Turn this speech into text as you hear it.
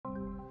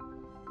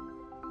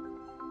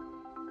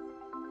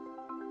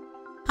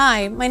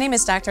Hi, my name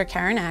is Dr.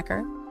 Karen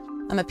Acker.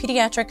 I'm a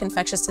pediatric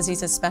infectious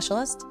diseases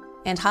specialist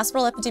and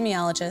hospital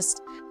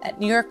epidemiologist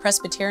at New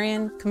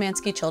York-Presbyterian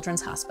Komansky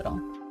Children's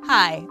Hospital.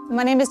 Hi,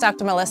 my name is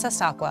Dr. Melissa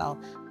Stockwell.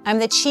 I'm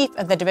the Chief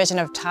of the Division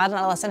of Child and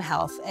Adolescent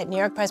Health at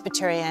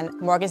New-York-Presbyterian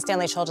Morgan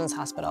Stanley Children's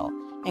Hospital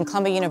and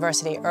Columbia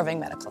University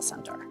Irving Medical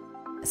Center.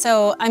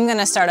 So I'm going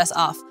to start us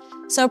off.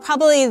 So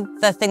probably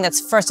the thing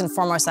that's first and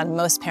foremost on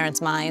most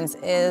parents' minds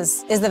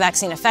is the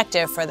vaccine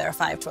effective for their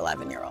 5 to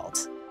 11-year-old?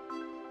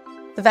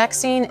 The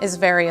vaccine is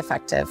very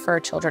effective for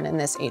children in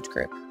this age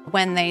group.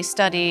 When they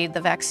studied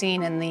the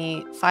vaccine in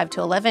the 5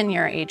 to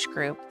 11-year age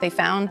group, they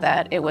found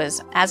that it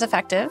was as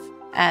effective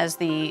as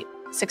the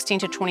 16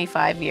 to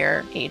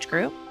 25-year age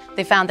group.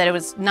 They found that it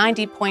was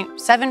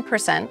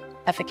 90.7%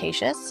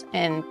 efficacious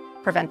in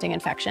preventing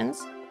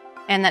infections,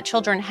 and that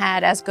children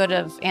had as good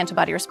of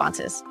antibody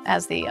responses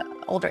as the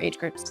older age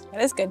groups.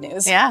 That is good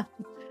news. Yeah.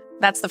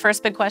 That's the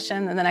first big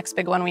question. And the next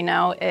big one we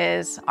know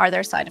is, are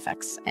there side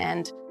effects?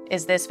 And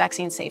is this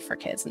vaccine safe for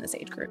kids in this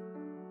age group?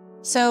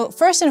 So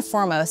first and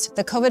foremost,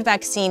 the COVID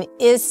vaccine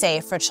is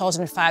safe for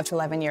children 5 to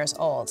 11 years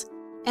old.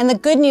 And the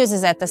good news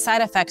is that the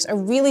side effects are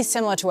really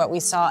similar to what we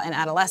saw in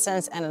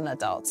adolescents and in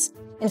adults.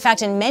 In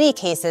fact, in many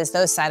cases,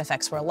 those side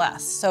effects were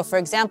less. So for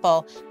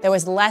example, there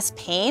was less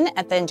pain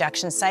at the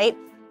injection site,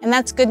 and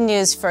that's good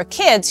news for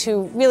kids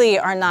who really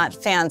are not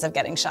fans of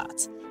getting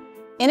shots.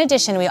 In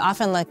addition, we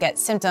often look at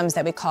symptoms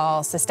that we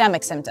call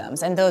systemic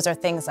symptoms, and those are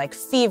things like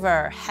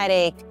fever,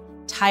 headache,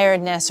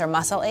 tiredness, or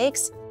muscle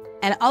aches.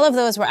 And all of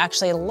those were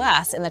actually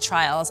less in the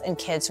trials in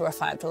kids who are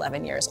 5 to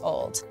 11 years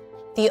old.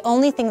 The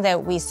only thing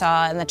that we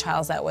saw in the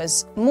trials that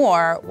was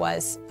more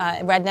was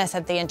redness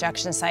at the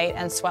injection site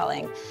and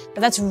swelling. But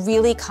that's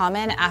really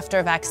common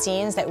after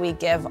vaccines that we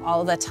give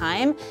all the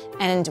time,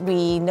 and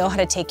we know how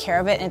to take care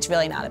of it, and it's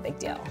really not a big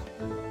deal.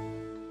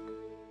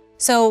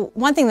 So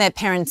one thing that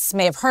parents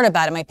may have heard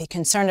about and might be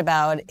concerned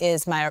about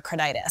is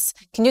myocarditis.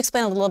 Can you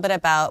explain a little bit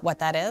about what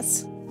that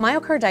is?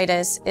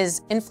 Myocarditis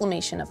is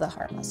inflammation of the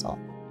heart muscle.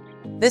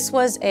 This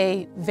was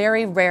a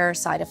very rare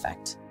side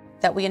effect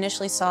that we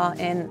initially saw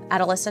in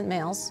adolescent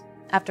males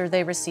after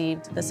they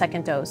received the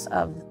second dose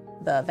of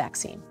the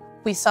vaccine.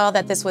 We saw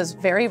that this was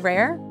very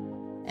rare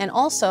and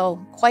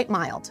also quite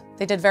mild.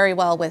 They did very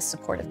well with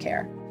supportive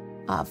care.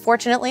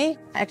 Fortunately,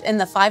 in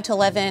the 5 to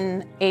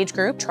 11 age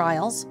group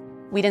trials,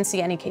 we didn't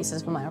see any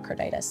cases of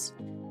myocarditis.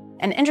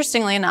 And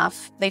interestingly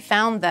enough, they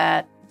found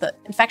that the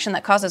infection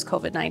that causes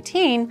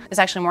COVID-19 is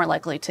actually more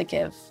likely to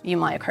give you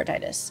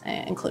myocarditis,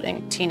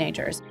 including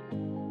teenagers.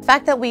 The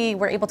fact that we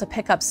were able to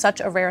pick up such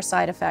a rare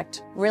side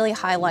effect really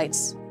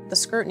highlights the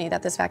scrutiny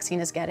that this vaccine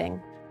is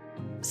getting.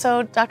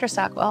 So, Dr.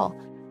 Stockwell,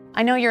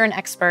 I know you're an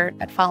expert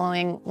at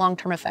following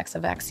long-term effects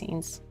of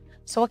vaccines.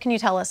 So what can you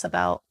tell us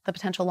about the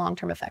potential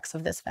long-term effects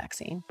of this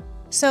vaccine?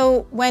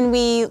 So when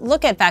we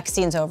look at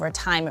vaccines over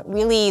time,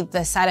 really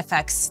the side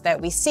effects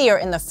that we see are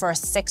in the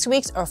first 6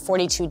 weeks or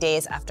 42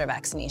 days after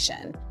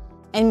vaccination.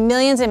 And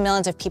millions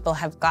of people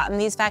have gotten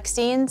these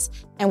vaccines,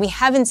 and we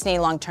haven't seen any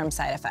long-term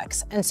side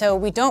effects. And so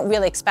we don't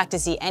really expect to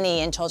see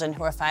any in children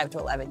who are 5 to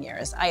 11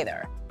 years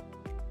either.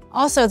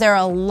 Also, there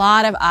are a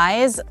lot of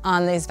eyes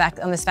on this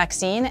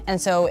vaccine, and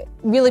so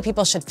really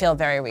people should feel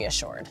very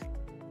reassured.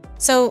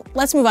 So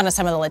let's move on to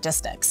some of the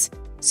logistics.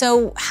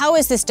 So how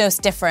is this dose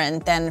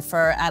different than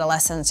for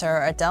adolescents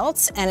or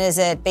adults? And is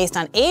it based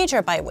on age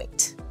or by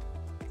weight?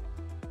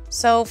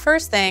 So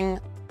first thing,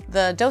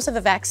 the dose of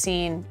the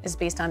vaccine is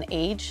based on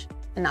age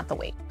and not the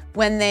weight.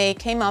 When they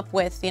came up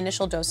with the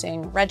initial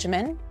dosing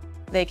regimen,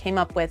 they came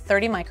up with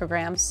 30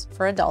 micrograms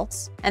for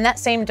adults, and that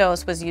same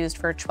dose was used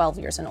for 12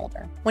 years and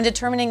older. When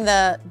determining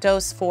the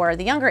dose for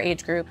the younger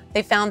age group,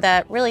 they found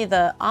that really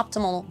the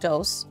optimal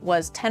dose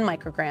was 10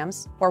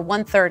 micrograms, or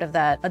 1/3 of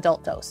that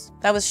adult dose.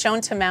 That was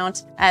shown to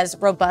mount as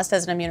robust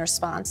as an immune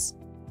response,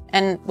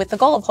 and with the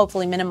goal of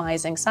hopefully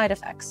minimizing side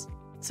effects.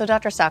 So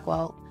Dr.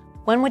 Stockwell,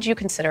 when would you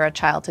consider a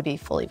child to be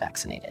fully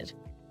vaccinated?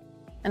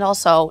 And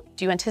also,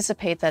 do you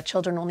anticipate that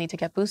children will need to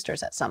get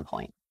boosters at some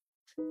point?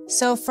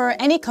 So for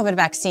any COVID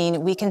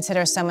vaccine, we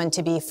consider someone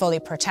to be fully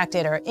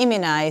protected or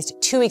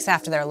immunized 2 weeks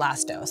after their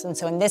last dose. And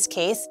so in this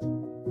case,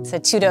 it's a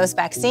 2-dose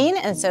vaccine.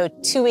 And so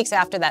 2 weeks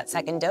after that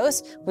second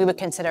dose, we would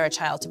consider a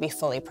child to be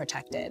fully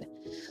protected.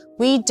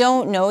 We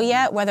don't know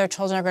yet whether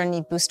children are going to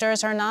need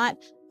boosters or not.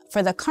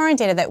 For the current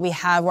data that we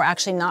have, we're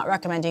actually not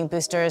recommending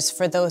boosters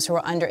for those who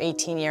are under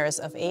 18 years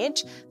of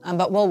age,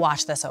 but we'll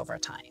watch this over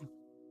time.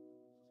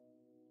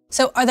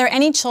 So are there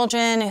any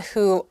children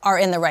who are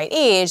in the right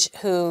age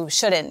who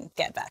shouldn't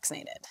get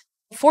vaccinated?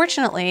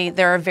 Fortunately,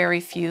 there are very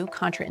few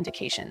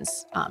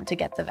contraindications to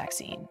get the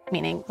vaccine,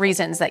 meaning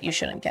reasons that you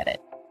shouldn't get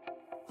it.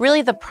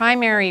 Really, the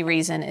primary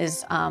reason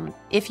is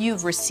if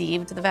you've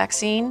received the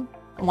vaccine,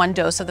 1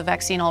 dose of the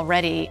vaccine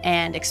already,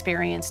 and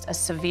experienced a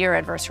severe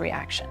adverse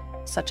reaction,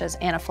 such as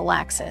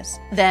anaphylaxis,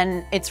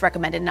 then it's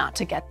recommended not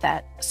to get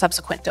that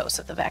subsequent dose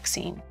of the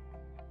vaccine.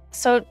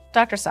 So,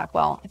 Dr.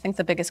 Stockwell, I think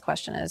the biggest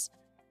question is,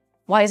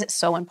 why is it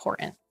so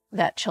important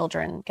that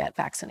children get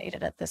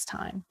vaccinated at this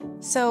time?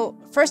 So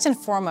first and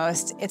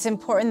foremost, it's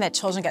important that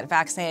children get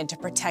vaccinated to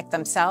protect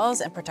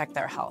themselves and protect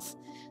their health.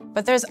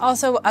 But there's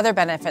also other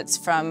benefits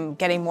from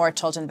getting more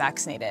children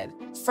vaccinated.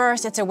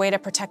 First, it's a way to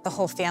protect the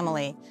whole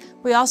family.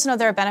 We also know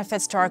there are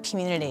benefits to our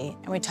community,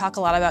 and we talk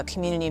a lot about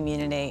community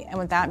immunity. And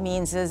what that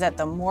means is that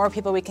the more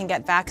people we can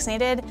get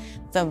vaccinated,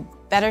 the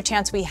better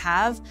chance we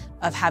have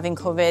of having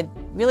COVID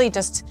really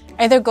just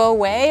either go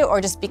away or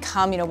just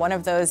become, one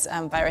of those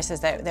viruses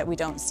that we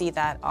don't see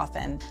that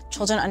often.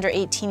 Children under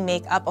 18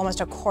 make up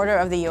almost a quarter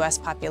of the US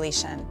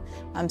population.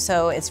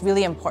 So it's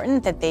really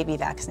important that they be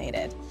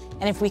vaccinated.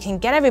 And if we can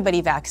get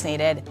everybody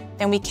vaccinated,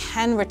 then we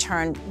can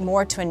return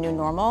more to a new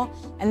normal.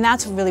 And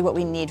that's really what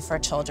we need for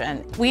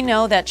children. We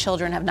know that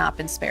children have not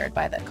been spared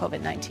by the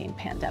COVID-19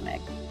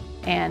 pandemic.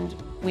 And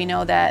we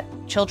know that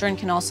children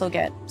can also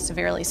get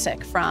severely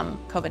sick from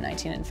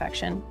COVID-19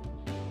 infection.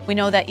 We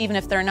know that even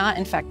if they're not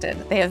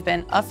infected, they have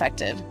been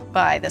affected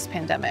by this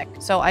pandemic.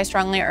 So I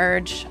strongly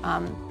urge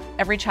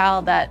every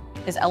child that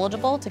is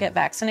eligible to get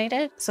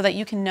vaccinated so that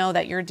you can know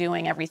that you're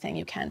doing everything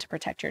you can to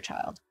protect your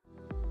child.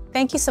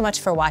 Thank you so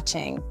much for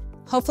watching.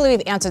 Hopefully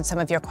we've answered some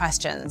of your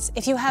questions.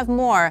 If you have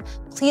more,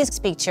 please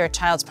speak to your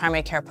child's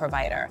primary care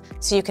provider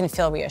so you can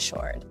feel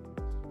reassured.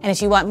 And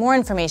if you want more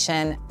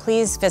information,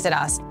 please visit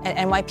us at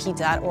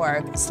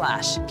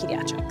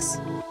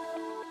nyp.org/pediatrics.